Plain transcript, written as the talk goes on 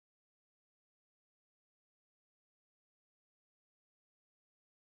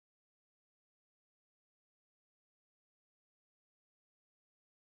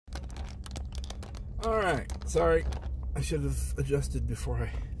Alright, sorry. I should have adjusted before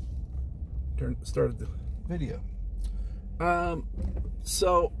I started the video.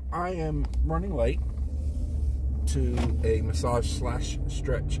 So I am running late to a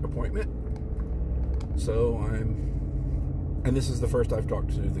massage/stretch appointment. So and this is the first I've talked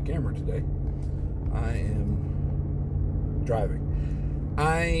to the camera today. I am driving.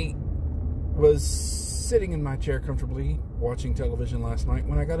 I was sitting in my chair comfortably watching television last night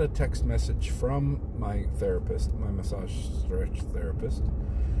when I got a text message from my therapist, my massage stretch therapist,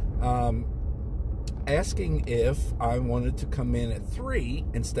 asking if I wanted to come in at 3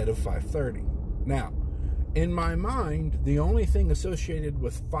 instead of 5:30. Now, in my mind, the only thing associated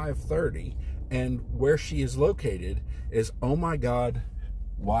with 5:30 and where she is located is, oh my God,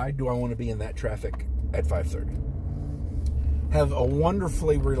 why do I want to be in that traffic at 5:30? Have a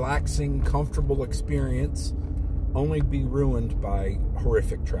wonderfully relaxing, comfortable experience, only be ruined by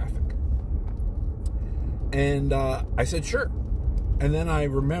horrific traffic. And I said, sure. And then I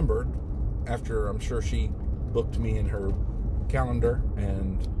remembered, after I'm sure she booked me in her calendar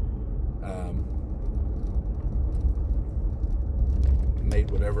and made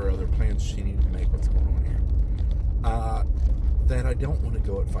whatever other plans she needed to make. What's going on here? That I don't want to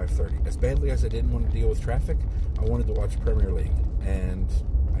go at 5:30. As badly as I didn't want to deal with traffic, I wanted to watch Premier League, and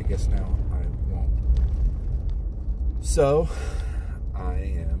I guess now I won't. So I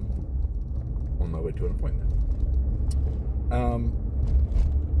am on my way to an appointment.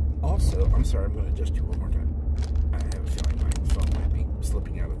 Also, I'm sorry, I'm going to adjust you one more time. I have a feeling my phone might be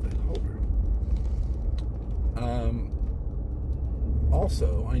slipping out of the holder.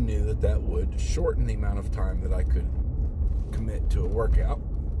 Also, I knew that would shorten the amount of time that I could commit to a workout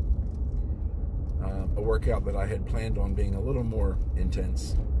that I had planned on being a little more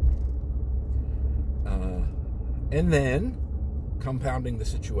intense. And then, compounding the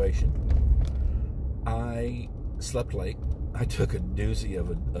situation, I slept late. I took a doozy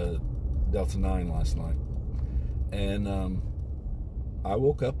of a Delta 9 last night. And I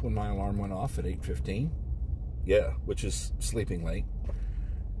woke up when my alarm went off at 8:15. Yeah, which is sleeping late.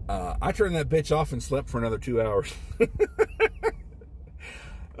 I turned that bitch off and slept for another 2 hours.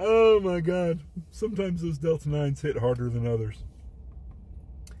 Oh my God. Sometimes those Delta 9s hit harder than others.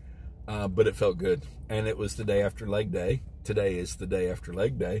 But it felt good. And it was the day after leg day. Today is the day after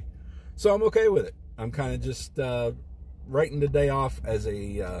leg day. So I'm okay with it. I'm kind of just writing the day off as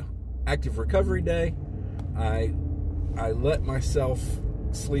a active recovery day. I let myself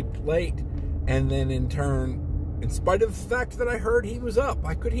sleep late, and then in turn, in spite of the fact that I heard he was up,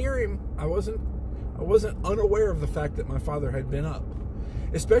 I could hear him. I wasn't unaware of the fact that my father had been up,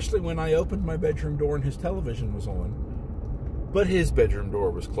 especially when I opened my bedroom door and his television was on, but his bedroom door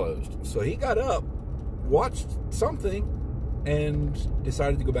was closed. So he got up, watched something, and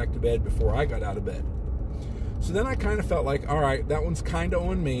decided to go back to bed before I got out of bed. So then I kind of felt like, all right, that one's kind of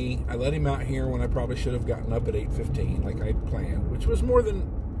on me. I let him out here when I probably should have gotten up at 8:15 like I planned, which was more than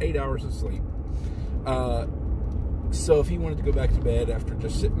 8 hours of sleep. So if he wanted to go back to bed after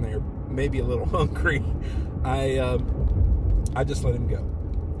just sitting there, maybe a little hungry, I just let him go.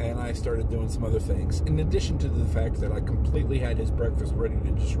 And I started doing some other things. In addition to the fact that I completely had his breakfast ready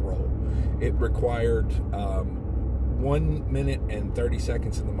to just roll. It required 1 minute and 30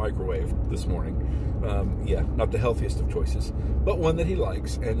 seconds in the microwave this morning. Yeah, not the healthiest of choices, but one that he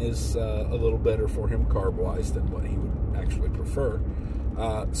likes and is a little better for him carb-wise than what he would actually prefer.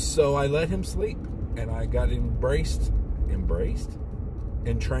 So I let him sleep, and I got entranced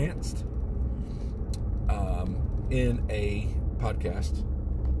in a podcast.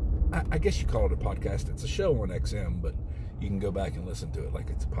 I guess you call it a podcast. It's a show on XM, but you can go back and listen to it like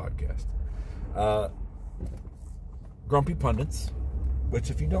it's a podcast. Grumpy Pundits, which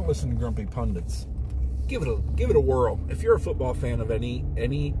if you don't listen to Grumpy Pundits, give it a whirl. If you're a football fan of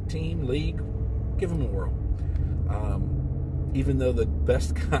any team, league, give them a whirl. Even though the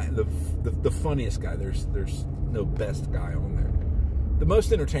best guy, the funniest guy, there's no best guy on there. The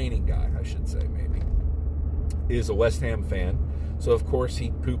most entertaining guy, I should say, maybe, is a West Ham fan. So of course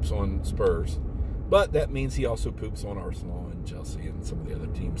he poops on Spurs, but that means he also poops on Arsenal and Chelsea and some of the other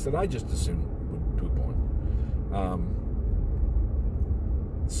teams that I just assumed would poop on.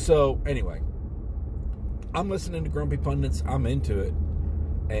 So anyway, I'm listening to Grumpy Pundits. I'm into it.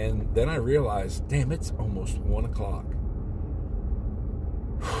 And then I realized, damn, it's almost 1 o'clock.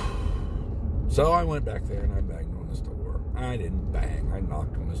 So I went back there and I banged on his door. I didn't bang. I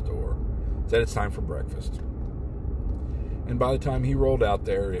knocked on his door. Said it's time for breakfast. And by the time he rolled out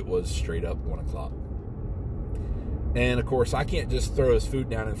there, it was straight up 1 o'clock. And of course, I can't just throw his food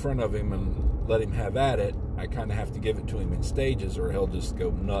down in front of him and let him have at it. I kind of have to give it to him in stages, or he'll just go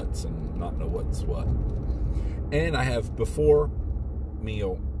nuts and not know what's what. And I have before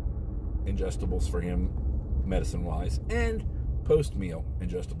meal ingestibles for him, medicine-wise, and post-meal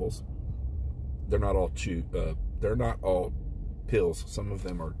ingestibles. They're not all they're not all pills. Some of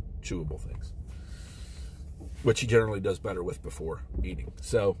them are chewable things, which he generally does better with before eating.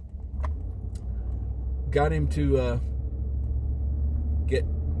 So, got him to get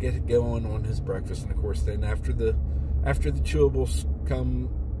it going on his breakfast, and of course, then after the chewables come,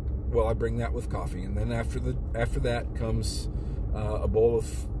 well, I bring that with coffee, and then after that comes a bowl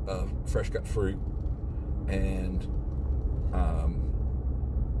of fresh cut fruit, and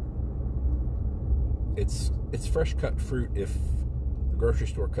it's fresh cut fruit if the grocery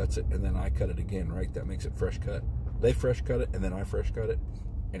store cuts it, and then I cut it again, right? That makes it fresh cut. They fresh cut it, and then I fresh cut it.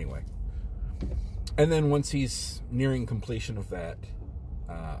 Anyway, and then once he's nearing completion of that,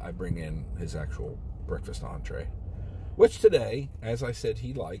 I bring in his actual breakfast entree, which today, as I said,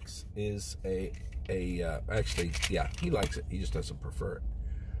 he likes, is actually, yeah, he likes it. He just doesn't prefer it.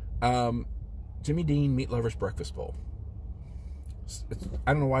 Jimmy Dean Meat Lovers Breakfast Bowl.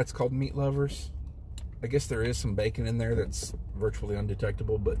 I don't know why it's called Meat Lovers. I guess there is some bacon in there that's virtually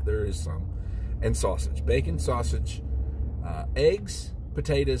undetectable, but there is some. And sausage. Bacon, sausage, eggs,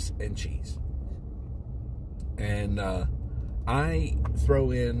 potatoes, and cheese. And I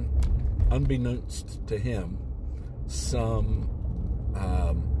throw in, unbeknownst to him, some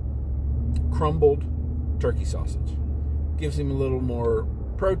crumbled turkey sausage. Gives him a little more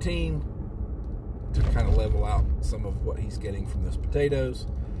protein to kind of level out some of what he's getting from those potatoes.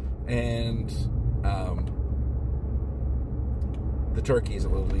 And the turkey is a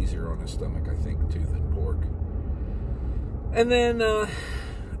little easier on his stomach, I think, too, than pork. And then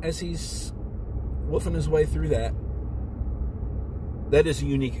as he's wolfing his way through that is a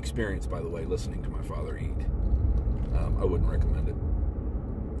unique experience, by the way, listening to my father eat. I wouldn't recommend it.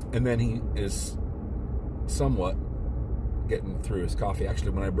 And then he is somewhat getting through his coffee.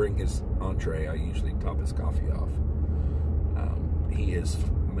 Actually, when I bring his entree, I usually top his coffee off. He is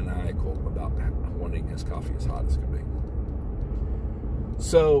maniacal about wanting his coffee as hot as can be.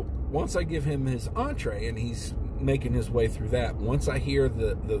 So once I give him his entree and he's making his way through that, once I hear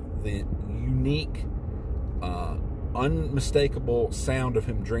the unique, unmistakable sound of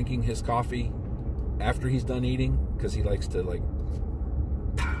him drinking his coffee after he's done eating, because he likes to like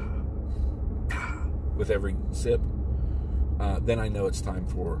with every sip, then I know it's time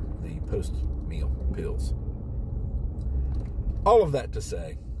for the post-meal pills. All of that to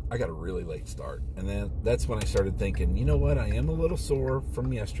say, I got a really late start. And then that's when I started thinking, you know what? I am a little sore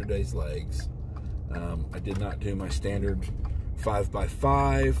from yesterday's legs. I did not do my standard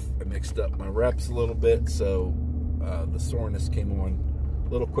 5x5. I mixed up my reps a little bit, so the soreness came on a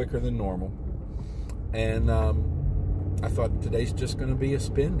little quicker than normal. And I thought today's just going to be a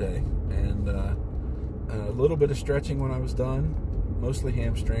spin day. And a little bit of stretching when I was done, mostly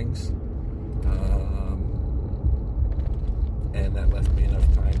hamstrings. And that left me enough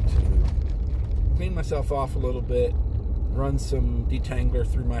time to clean myself off a little bit, run some detangler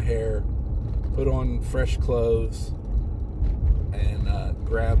through my hair, put on fresh clothes, and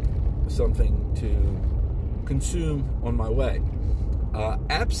grab something to consume on my way.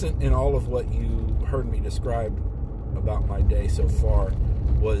 Absent in all of what you heard me describe about my day so far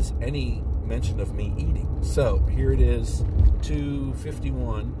was any mention of me eating. So here it is,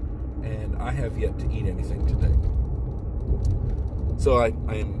 2:51, and I have yet to eat anything today. So I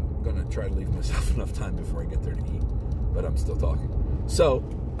am going to try to leave myself enough time before I get there to eat, but I'm still talking. So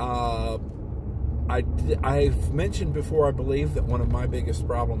I've mentioned before, I believe, that one of my biggest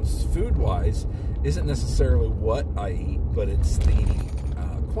problems food-wise isn't necessarily what I eat, but it's the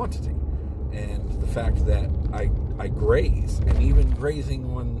quantity and the fact that I graze, and even grazing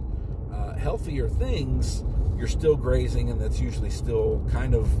on healthier things, you're still grazing, and that's usually still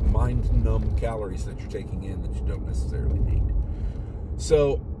kind of mind-numb calories that you're taking in that you don't necessarily need.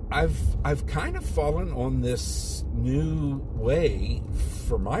 So I've kind of fallen on this new way,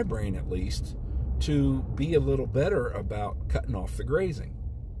 for my brain at least, to be a little better about cutting off the grazing.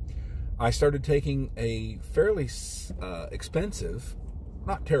 I started taking a fairly expensive,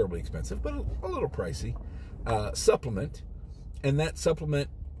 not terribly expensive, but a little pricey supplement, and that supplement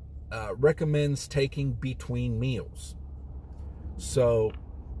recommends taking between meals. So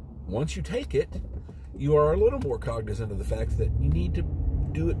once you take it, you are a little more cognizant of the fact that you need to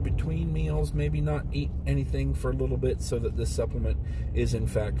do it between meals, maybe not eat anything for a little bit, so that this supplement is in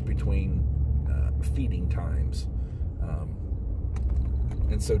fact between feeding times.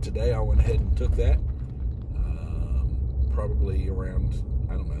 And so today I went ahead and took that probably around,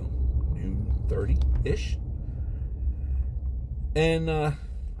 I don't know, noon 30-ish. And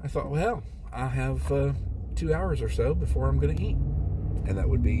I I thought, well, I have 2 hours or so before I'm going to eat. And that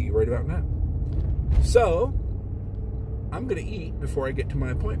would be right about now. So, I'm going to eat before I get to my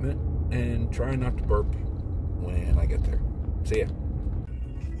appointment and try not to burp when I get there. See ya.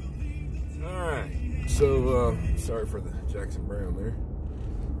 Alright, so, sorry for the Jackson Brown there.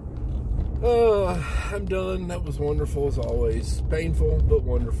 I'm done. That was wonderful as always. Painful, but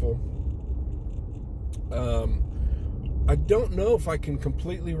wonderful. I don't know if I can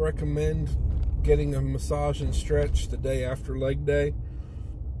completely recommend getting a massage and stretch the day after leg day,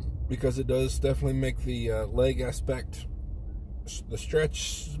 because it does definitely make the leg aspect, the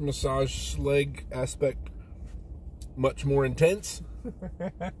stretch massage leg aspect, much more intense.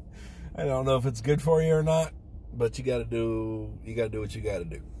 I don't know if it's good for you or not, but you got to do what you got to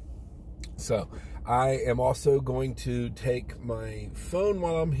do. So I am also going to take my phone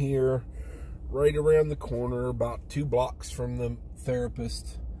while I'm here, right around the corner, about 2 blocks from the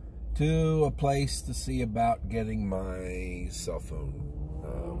therapist, to a place to see about getting my cell phone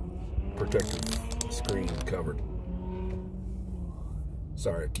protective screen covered.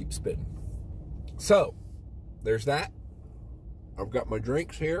 Sorry, I keep spitting. So there's that. I've got my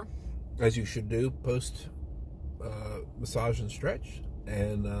drinks here, as you should do post massage and stretch,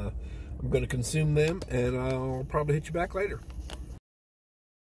 and I'm going to consume them, and I'll probably hit you back later.